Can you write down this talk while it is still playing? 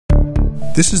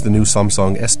This is the new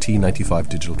Samsung ST95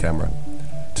 digital camera.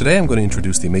 Today I'm going to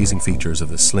introduce the amazing features of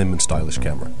this slim and stylish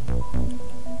camera.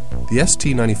 The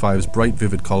ST95's bright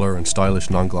vivid colour and stylish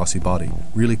non-glossy body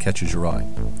really catches your eye.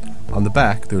 On the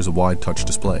back there is a wide touch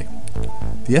display.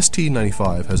 The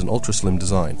ST95 has an ultra slim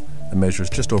design and measures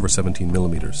just over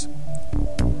 17mm.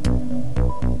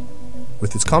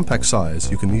 With its compact size,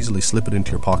 you can easily slip it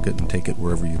into your pocket and take it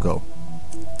wherever you go.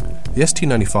 The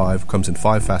ST95 comes in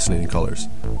 5 fascinating colours: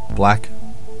 black,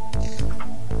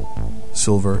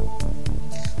 silver,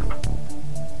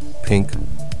 pink,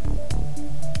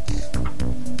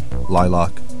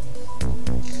 lilac,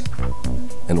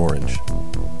 and orange.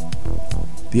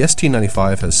 The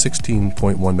ST95 has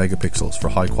 16.1 megapixels for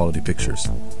high quality pictures.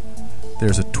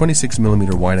 There's a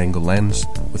 26mm wide-angle lens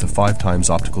with a 5 times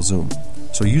optical zoom,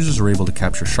 so users are able to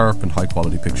capture sharp and high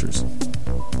quality pictures.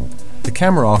 The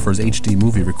camera offers HD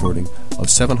movie recording of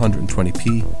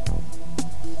 720p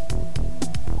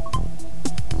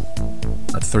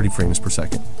at 30 frames per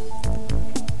second.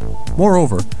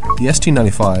 Moreover, the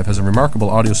ST95 has a remarkable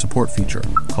audio support feature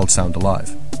called Sound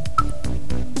Alive.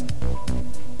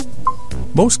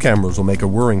 Most cameras will make a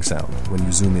whirring sound when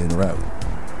you zoom in or out.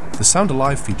 The Sound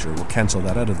Alive feature will cancel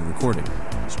that out of the recording,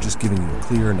 so just giving you a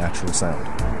clear, natural sound.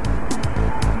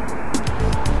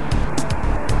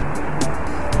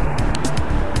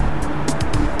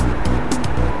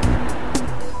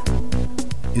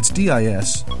 Its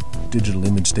DIS, Digital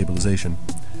Image Stabilization,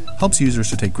 helps users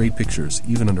to take great pictures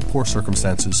even under poor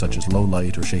circumstances such as low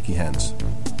light or shaky hands.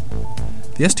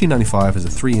 The ST95 has a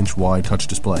 3-inch wide touch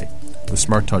display with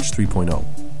Smart Touch 3.0.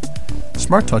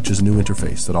 Smart Touch is a new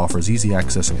interface that offers easy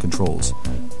access and controls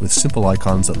with simple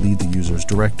icons that lead the users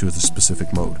direct to the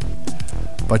specific mode.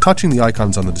 By touching the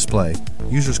icons on the display,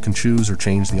 users can choose or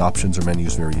change the options or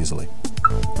menus very easily.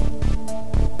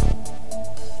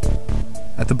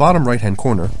 At the bottom right-hand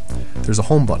corner, there's a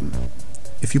home button.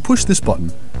 If you push this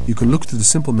button, you can look through the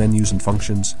simple menus and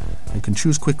functions and can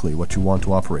choose quickly what you want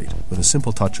to operate with a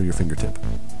simple touch of your fingertip.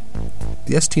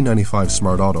 The ST95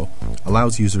 Smart Auto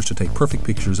allows users to take perfect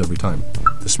pictures every time.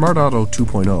 The Smart Auto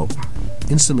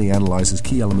 2.0 instantly analyzes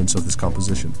key elements of this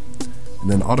composition and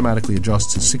then automatically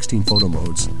adjusts its 16 photo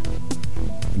modes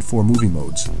and 4 movie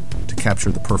modes to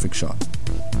capture the perfect shot.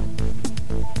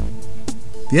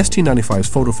 The ST95's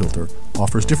photo filter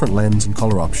offers different lens and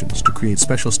color options to create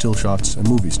special still shots and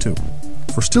movies too.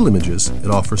 For still images,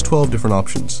 it offers 12 different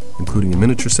options, including a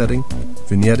miniature setting,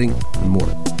 vignetting, and more.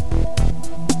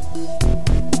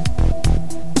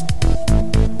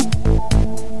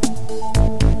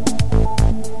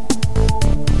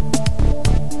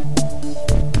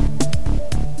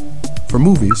 For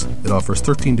movies, it offers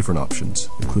 13 different options,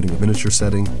 including a miniature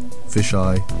setting,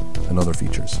 fisheye, and other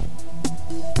features.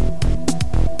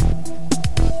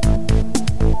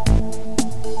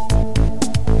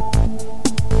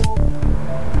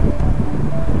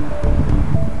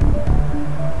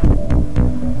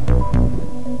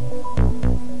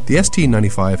 The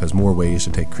ST95 has more ways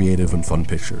to take creative and fun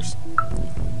pictures.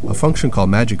 A function called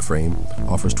Magic Frame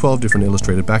offers 12 different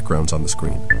illustrated backgrounds on the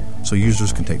screen, so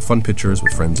users can take fun pictures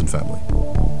with friends and family.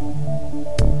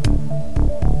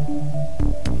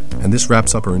 And this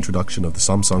wraps up our introduction of the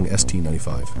Samsung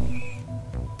ST95.